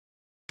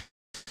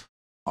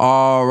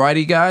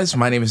Alrighty guys,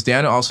 my name is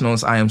Daniel, also known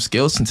as I am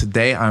Skillzz, and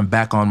today I'm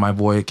back on my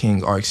boy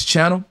King Arc's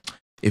channel.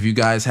 If you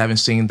guys haven't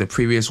seen the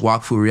previous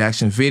Wakfu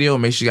reaction video,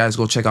 make sure you guys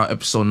go check out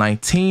episode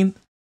 19.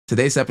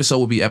 Today's episode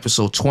will be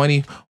episode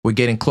 20. We're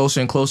getting closer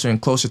and closer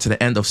and closer to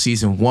the end of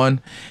season 1.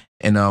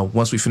 And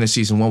once we finish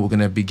season 1, we're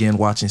going to begin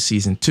watching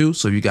season 2.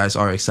 So if you guys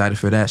are excited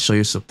for that, show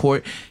your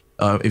support.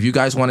 If you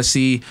guys want to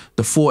see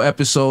the full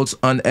episodes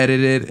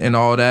unedited and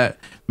all that,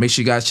 make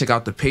sure you guys check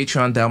out the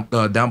Patreon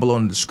down below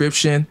in the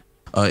description.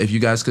 If you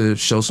guys could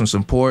show some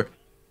support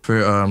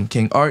for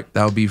King Arc,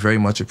 that would be very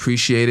much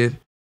appreciated.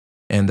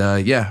 And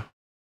yeah,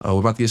 we're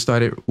about to get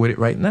started with it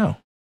right now.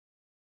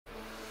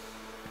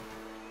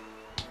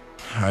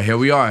 All right, here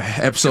we are,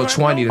 episode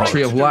 20, the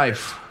Tree of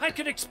Life. I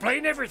can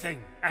explain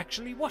everything.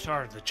 Actually, what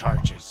are the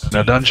charges? In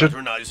a dungeon?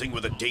 Fraternizing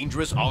with a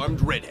dangerous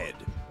armed redhead.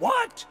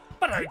 What?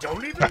 But I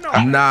don't even know.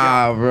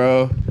 Nah,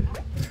 bro.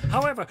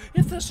 However,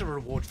 if there's a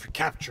reward for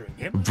capturing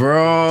him,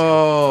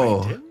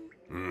 Bro.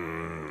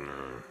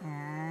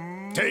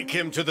 Take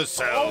him to the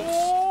cells.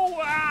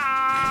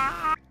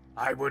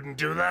 I wouldn't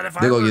do that if I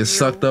They're were gonna you. get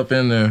sucked up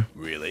in there.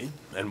 Really?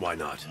 And why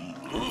not?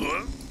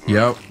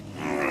 Yep.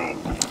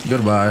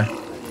 Goodbye.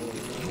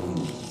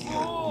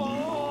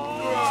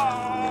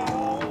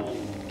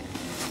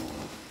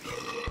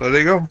 There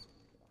they go.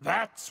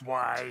 That's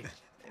why.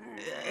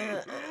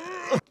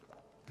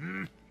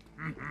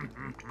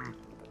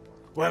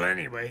 Well,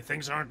 anyway,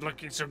 things aren't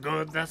looking so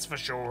good, that's for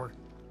sure.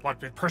 What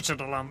with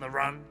Personal on the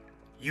run,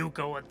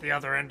 Yuko at the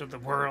other end of the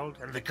world,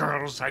 and the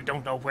girls I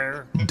don't know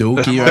where.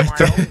 Dookie right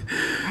there.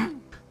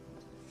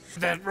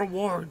 That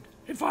reward,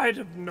 if I'd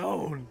have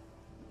known.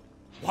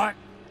 What?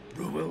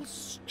 Ruel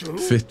Stew?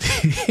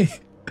 50.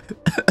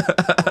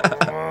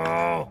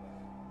 Oh,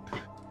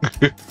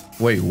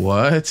 Wait,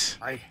 what?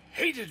 I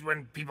hate it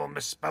when people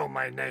misspell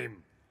my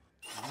name.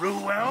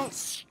 Ruel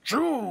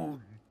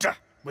Strood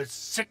with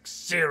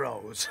 6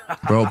 zeros.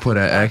 Bro, put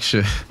an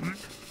extra.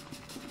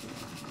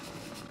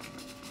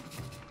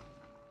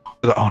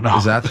 Oh no.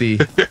 Is that the...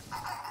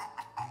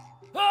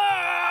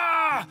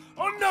 Ah!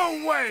 Oh,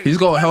 no way! He's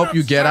gonna help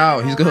you get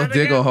out. He's gonna Already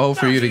dig a hole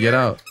for you to get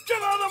here. out.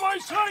 Get out of my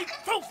sight,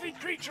 filthy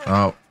creature!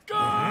 Oh.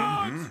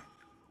 Gods!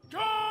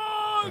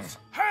 Gods!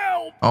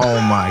 Help!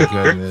 Oh my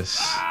goodness.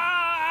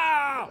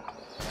 Ah!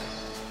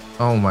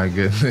 Oh my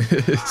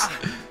goodness.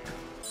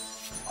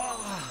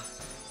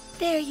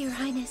 There, Your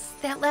Highness.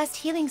 That last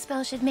healing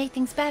spell should make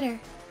things better.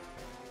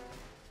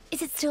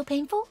 Is it still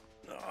painful?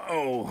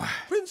 Oh.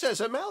 Princess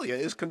Amalia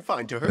is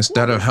confined to her.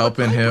 Instead of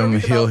helping him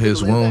heal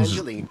his wounds,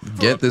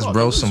 get this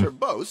bro some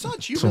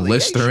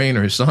Listerine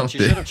or She should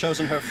something. have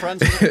chosen her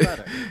friends a little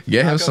better.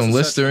 Get him Now some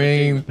goes the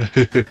search for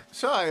the Listerine,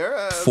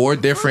 Sire, 4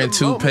 different for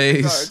the moment, the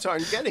toothpastes, guards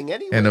aren't getting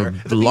anywhere. and a The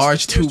beast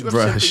large appears to have simply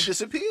toothbrush,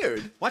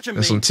 disappeared. Watch him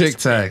and some Tic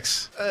disappear.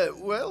 Tacs.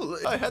 Well,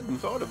 I hadn't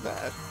thought of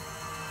that.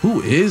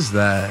 Who is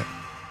that?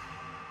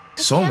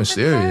 So I can't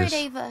mysterious.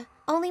 record, Ava.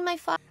 Only my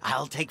father.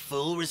 I'll take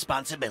full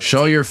responsibility.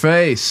 Show your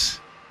face.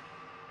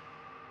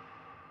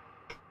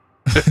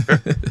 The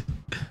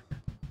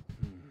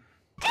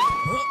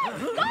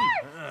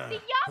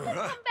Yakup's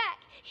come back.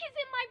 He's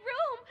in my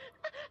room.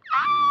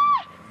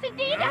 Ah!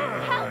 Sadida,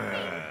 help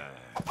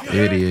me.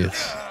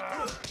 Idiots.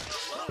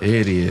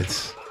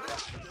 Idiots.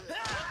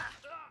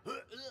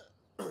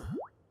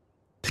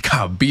 They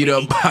got beat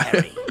up by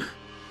him.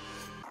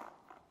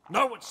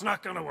 No, it's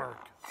not gonna work.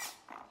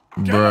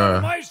 Get out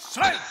of Bruh. my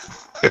sight!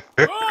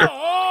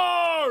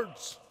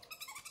 Guards!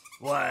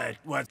 What?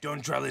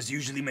 Don't trolleys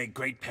usually make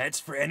great pets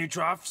for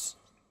Anutrophs?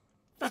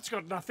 That's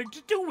got nothing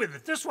to do with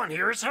it. This one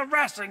here is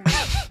harassing me.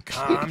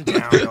 Calm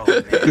down, old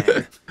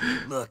man.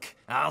 Look,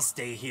 I'll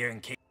stay here in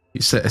case. He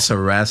said it's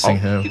harassing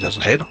He him.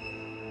 doesn't hate him.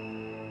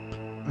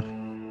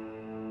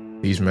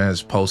 These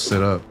men's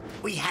posted up.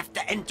 We have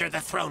to enter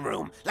the throne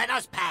room. Let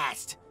us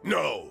pass.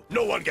 No,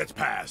 no one gets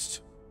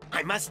past.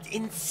 I must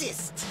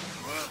insist.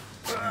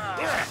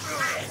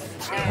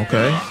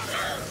 Okay.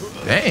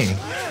 Dang.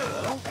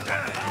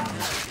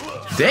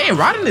 Dang,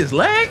 right in his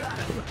leg?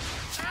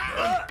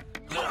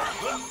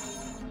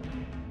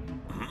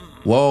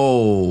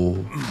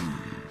 Whoa.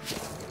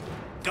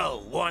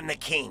 Go, warn the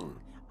king.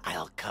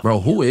 I'll cover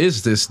Bro, who you.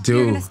 is this You're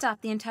dude? gonna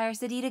stop the entire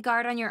Sadida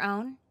guard on your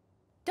own?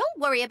 Don't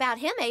worry about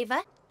him,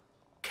 Ava.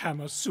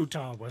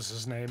 Kamasuta was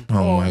his name.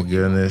 Oh my you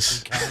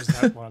goodness. Kamas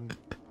that one.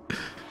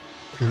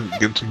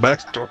 Give some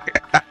backstory.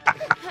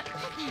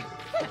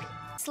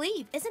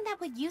 Sleeve, isn't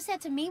that what you said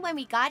to me when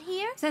we got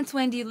here? Since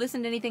when do you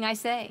listen to anything I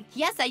say?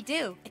 Yes, I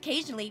do.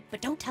 Occasionally, but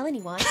don't tell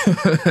anyone.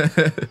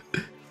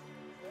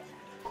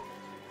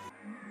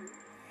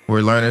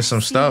 We're learning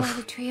some See why the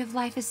stuff. Tree of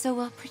Life is so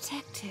well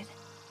protected.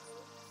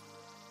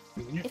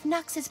 If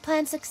Nox's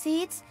plan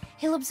succeeds,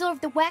 he'll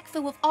absorb the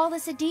Wakfu of all the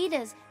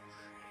Sadidas.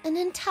 An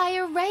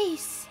entire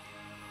race.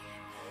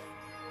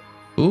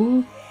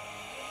 Ooh.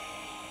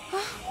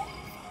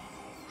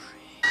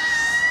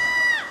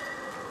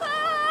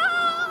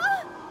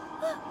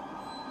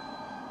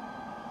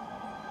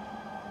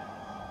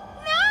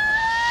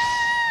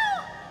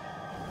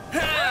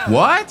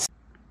 What?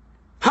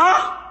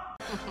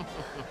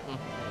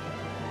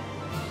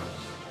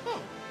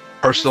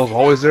 Personal's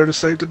always there to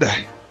save the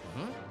day.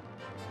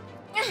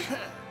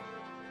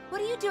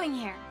 What are you doing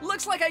here?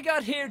 Looks like I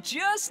got here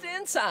just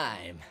in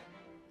time.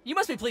 You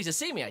must be pleased to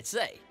see me, I'd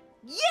say.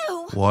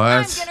 You? What?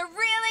 I'm gonna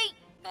really...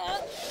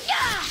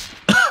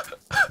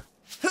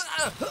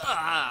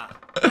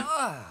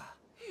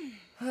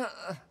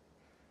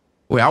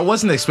 Wait, I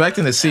wasn't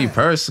expecting to see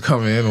Purse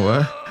come in.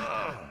 What?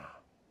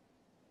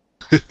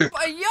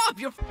 Yup,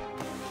 you're...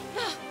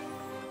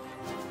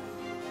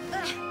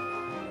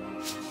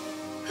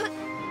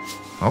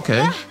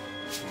 Okay.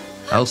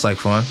 That looks like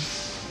fun.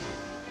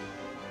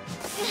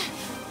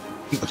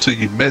 Until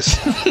you miss.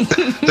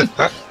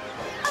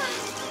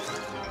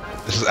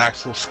 This is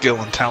actual skill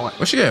and talent.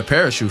 Where'd she get a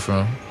parachute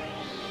from?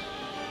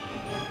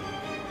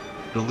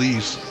 The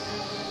leaves.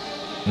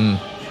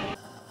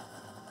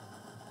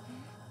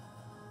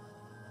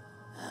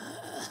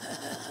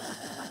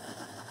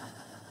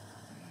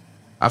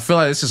 I feel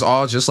like this is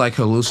all just like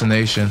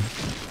hallucination.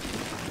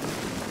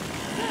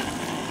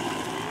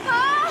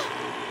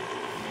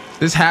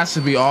 This has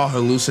to be all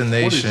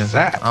hallucination. What is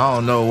that? I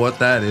don't know what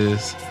that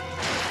is.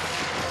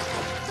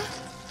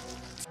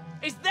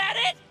 Is that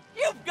it?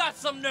 You've got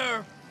some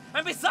nerve.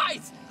 And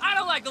besides, I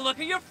don't like the look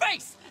of your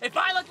face. If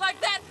I look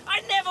like that, I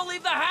never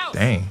leave the house.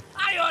 Dang.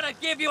 I ought to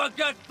give you a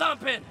good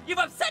thumping. You've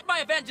upset my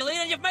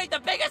Evangeline and you've made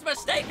the biggest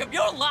mistake of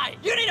your life.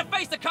 You need to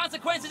face the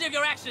consequences of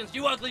your actions,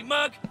 you ugly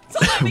mug. So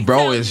let me Bro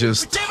tell is you,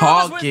 just whichever of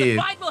us wins talking.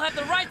 the fight will have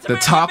the right to The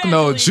marry talk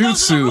no Evangeline.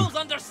 Those are the jutsu. rules,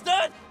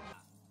 understood?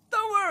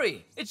 Don't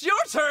worry, it's your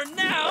turn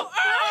now.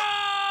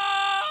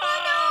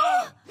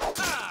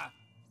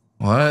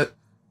 What?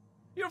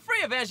 You're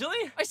free,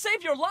 Evangeline. I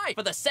saved your life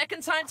for the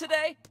second time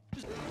today.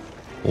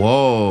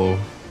 Whoa.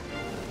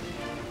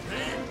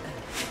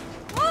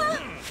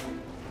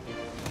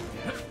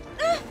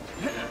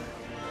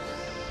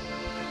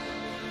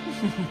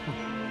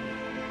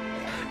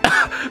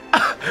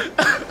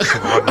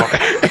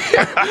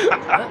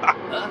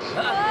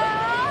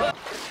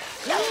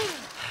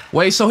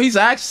 Wait, so he's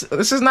actually,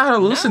 this is not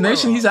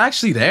hallucination, he's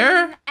actually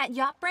there? At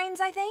Yacht Brains,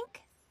 I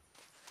think.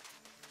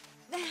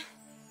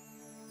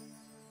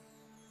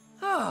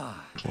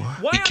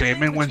 He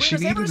came in when she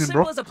needed him,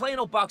 bro. As a plain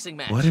old boxing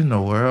match. What in the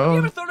You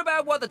ever world? thought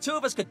about what the two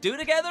of us could do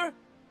together?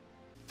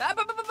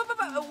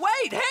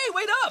 Wait, hey,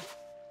 wait up!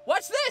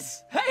 Watch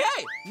this! Hey,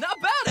 not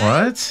bad,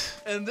 eh?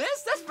 What? And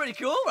this? That's pretty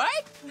cool,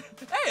 right?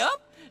 Hey,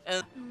 up!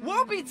 And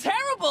we'll be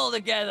terrible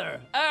together!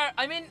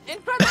 I mean,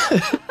 incredible!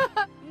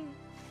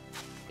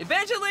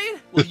 Evangeline,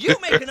 will you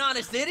make an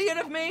honest idiot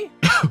of me?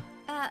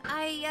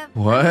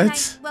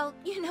 What? Well,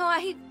 you know,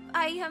 I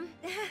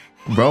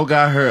Bro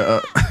got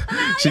her,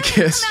 she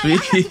can't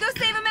speak. I have to go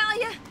save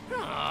Amalia.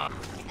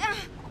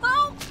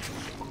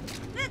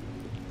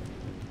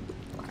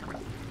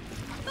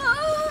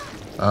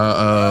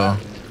 Uh-oh.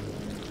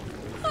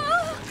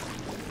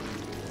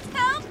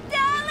 Help,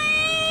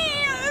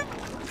 Dolly!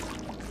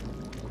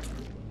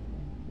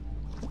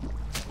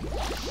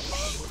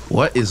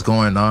 What is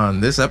going on?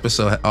 This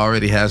episode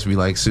already has me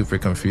like super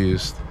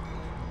confused.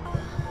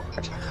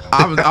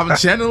 I'm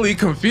genuinely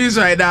confused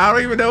right now. I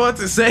don't even know what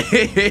to say.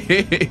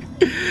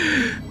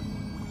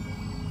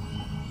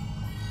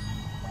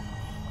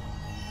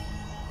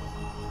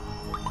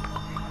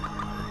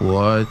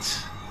 What?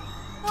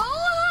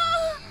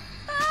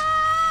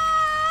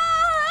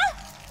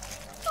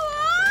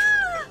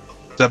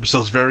 This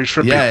episode's very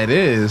trippy. Yeah, it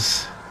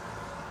is.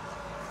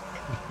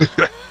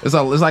 It's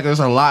like there's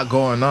a lot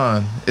going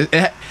on.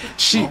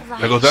 She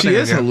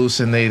is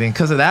hallucinating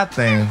because of that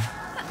thing.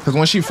 Because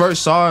when she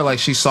first saw her, like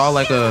she saw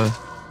like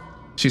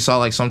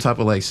some type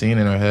of like scene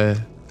in her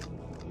head.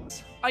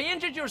 I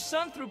injured your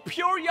son through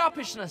pure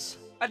yoppishness.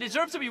 I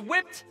deserve to be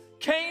whipped,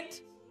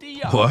 caned,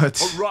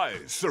 What?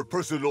 Arise, Sir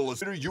Percival,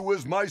 consider you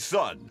as my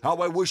son. How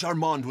I wish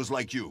Armand was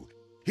like you.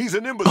 He's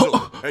an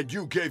imbecile, and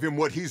you gave him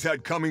what he's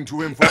had coming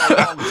to him for a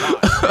long time.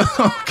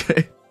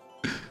 Okay.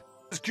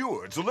 It's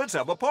cured, so let's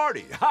have a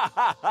party. Ha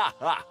ha ha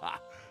ha ha.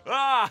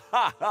 Ha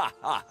ha ha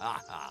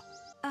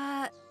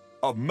ha.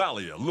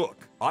 Amalia,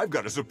 look, I've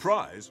got a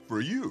surprise for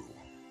you.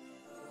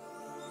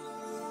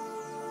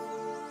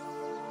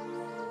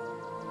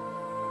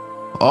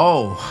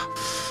 Oh.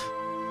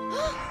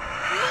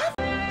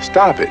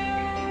 Stop it.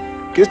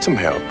 Get some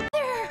help.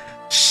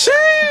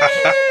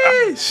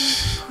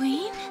 Sheesh.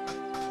 Queen?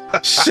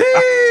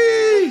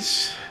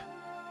 Sheesh.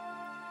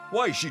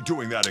 Why is she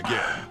doing that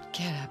again?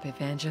 Get up,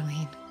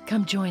 Evangeline.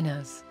 Come join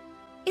us.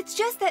 It's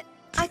just that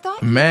I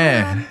thought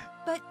Man. you were,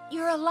 but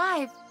you're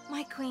alive,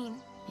 my queen.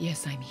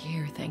 Yes, I'm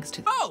here thanks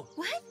to... Oh!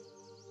 What?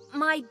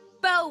 My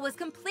bow was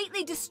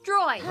completely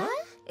destroyed. Huh?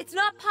 It's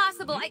not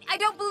possible. I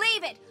don't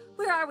believe it.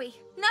 Where are we?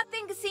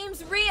 Nothing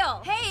seems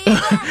real. Hey!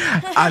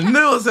 I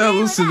knew it was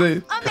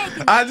hallucination.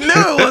 I knew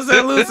it was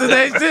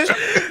hallucination.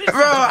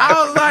 Bro, I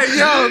was like,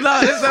 yo,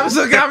 no, this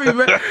episode got me,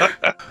 Ava?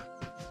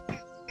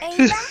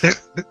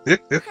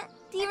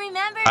 Do you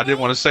remember I didn't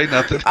want to say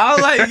nothing. I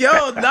was like,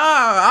 yo, nah.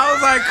 I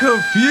was like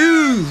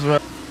confused, bro.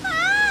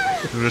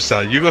 You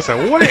gonna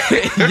say what?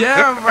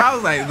 Yeah, bro. I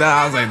was like,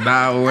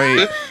 nah,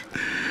 wait.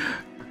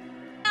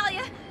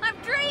 Amalia, I'm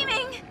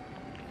dreaming.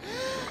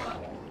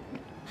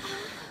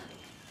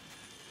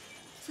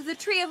 the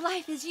tree of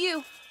life is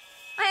you.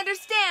 I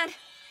understand.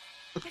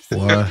 I've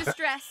seen your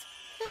distress.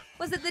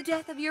 Was it the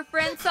death of your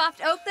friend Soft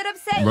Oak that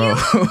upset you?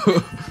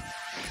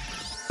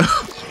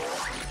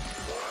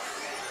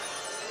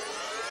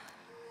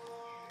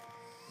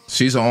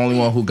 She's the only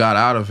one who got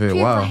out of it. Tree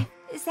of Wow. Life,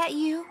 is that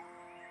you?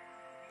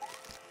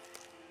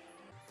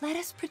 Let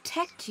us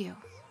protect you.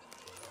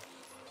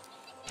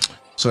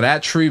 So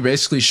that tree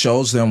basically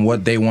shows them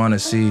what they want to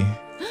see.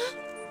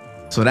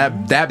 So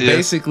that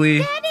basically.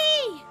 Daddy!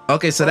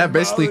 Okay, so that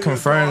basically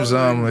confirms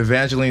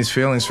Evangeline's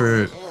feelings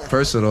for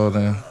Percival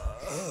then.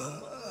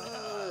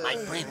 My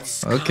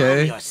prince,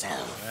 okay. calm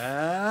yourself.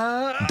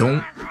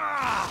 Don't.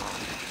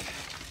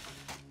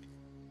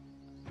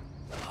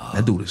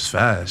 That dude is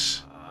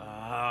fast.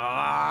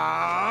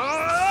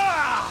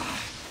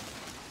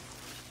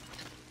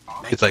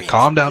 It's like,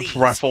 calm down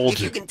before I fold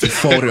you.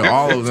 Folded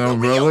all of them,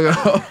 bro. Look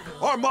at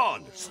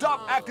Armand,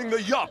 stop acting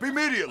the yup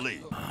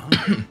immediately.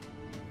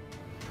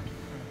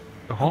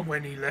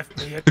 When he left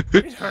me,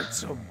 it hurt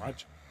so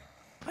much.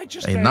 I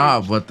just hey,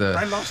 nah, but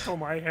I lost all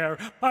my hair.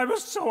 I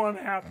was so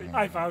unhappy.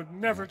 I vowed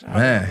never to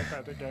have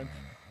that again.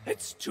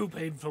 It's too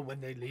painful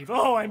when they leave.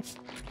 Oh, I'm...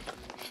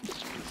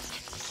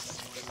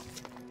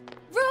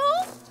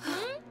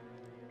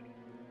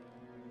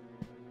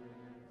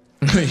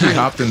 he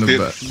hopped in the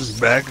back. His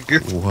bag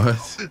again.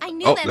 What? I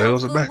knew Oh, that there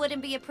was a Uncle back.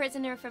 wouldn't be a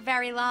prisoner for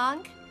very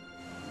long.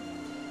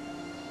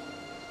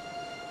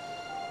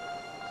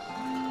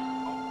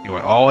 You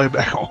went all the way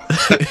back home.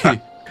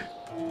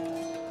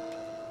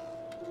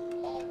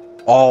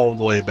 All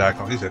the way back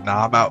home. He said,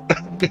 nah, I'm out.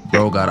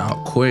 Bro got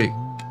out quick.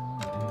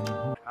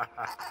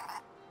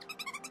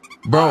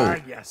 Bro.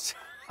 Yes.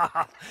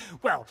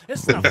 Well,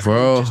 it's not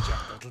bro. Just yet,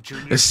 little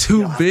Junior. It's too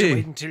You'll have to big.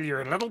 wait until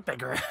you're a little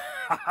bigger.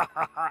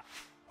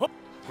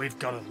 We've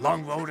got a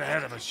long road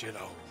ahead of us, you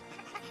know.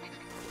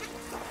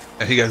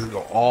 And he got to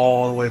go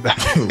all the way back.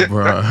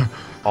 Bro.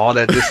 All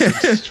that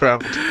distance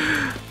traveled.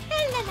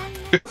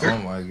 Oh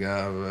my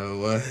god, bro.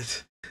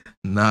 What?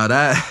 Nah,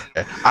 that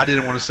I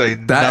didn't want to say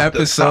that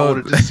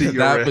episode. that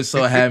That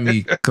episode had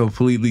me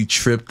completely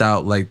tripped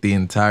out like the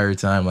entire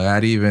time. Like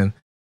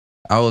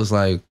I was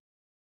like,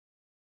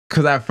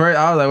 cause at first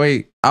I was like,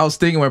 wait. I was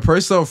thinking when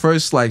Percival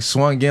first like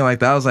swung in like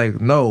that, I was like,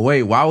 no,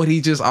 wait. Why would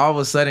he just all of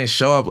a sudden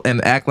show up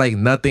and act like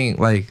nothing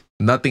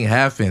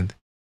happened?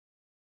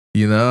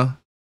 You know.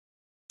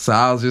 So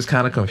I was just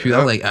kind of confused.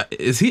 I was like,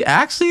 is he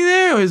actually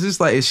there, or is this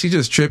like, is she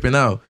just tripping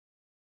out?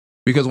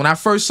 Because when I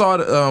first saw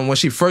when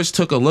she first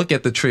took a look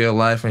at the Tree of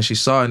Life and she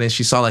saw it, and then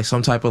she saw like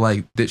some type of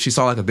like, she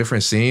saw like a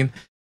different scene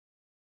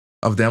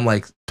of them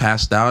like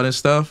passed out and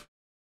stuff.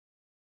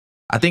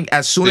 I think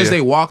as soon as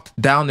they walked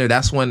down there,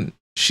 that's when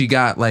she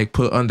got like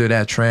put under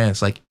that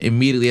trance. Like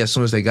immediately as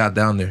soon as they got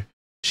down there,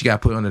 she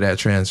got put under that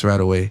trance right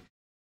away.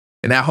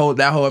 And that whole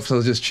episode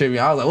was just tripping.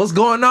 I was like, what's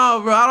going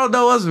on, bro? I don't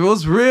know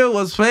what's real,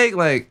 what's fake.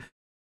 Like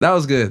that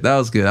was good. That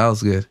was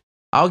good.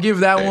 I'll give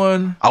that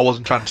one. I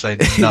wasn't trying to say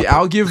nothing.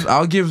 I'll give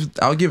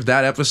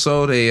that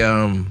episode a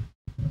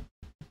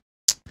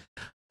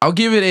I'll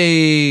give it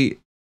a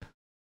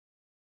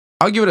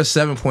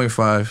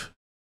 7.5.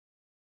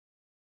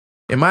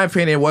 In my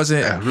opinion,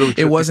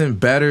 it wasn't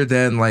better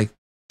than like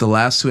the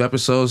last two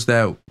episodes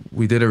that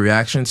we did a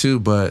reaction to,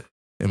 but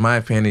in my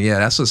opinion, yeah,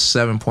 that's a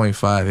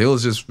 7.5. It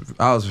was just,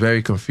 I was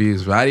very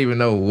confused, but I didn't even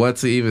know what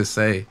to even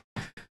say.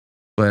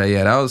 But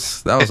yeah, that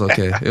was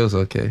okay. It was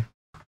okay.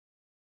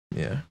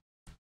 Yeah.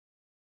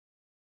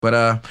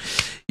 But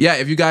yeah,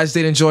 if you guys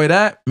did enjoy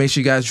that, make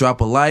sure you guys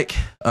drop a like.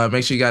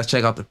 Make sure you guys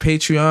check out the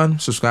Patreon.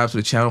 Subscribe to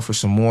the channel for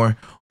some more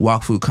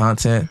Wakfu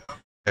content.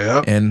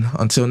 Yep. And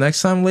until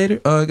next time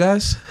later,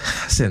 guys.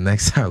 I said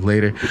next time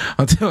later.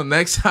 Until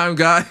next time,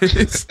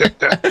 guys.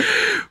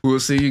 We'll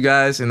see you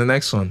guys in the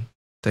next one.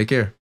 Take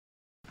care.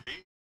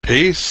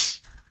 Peace.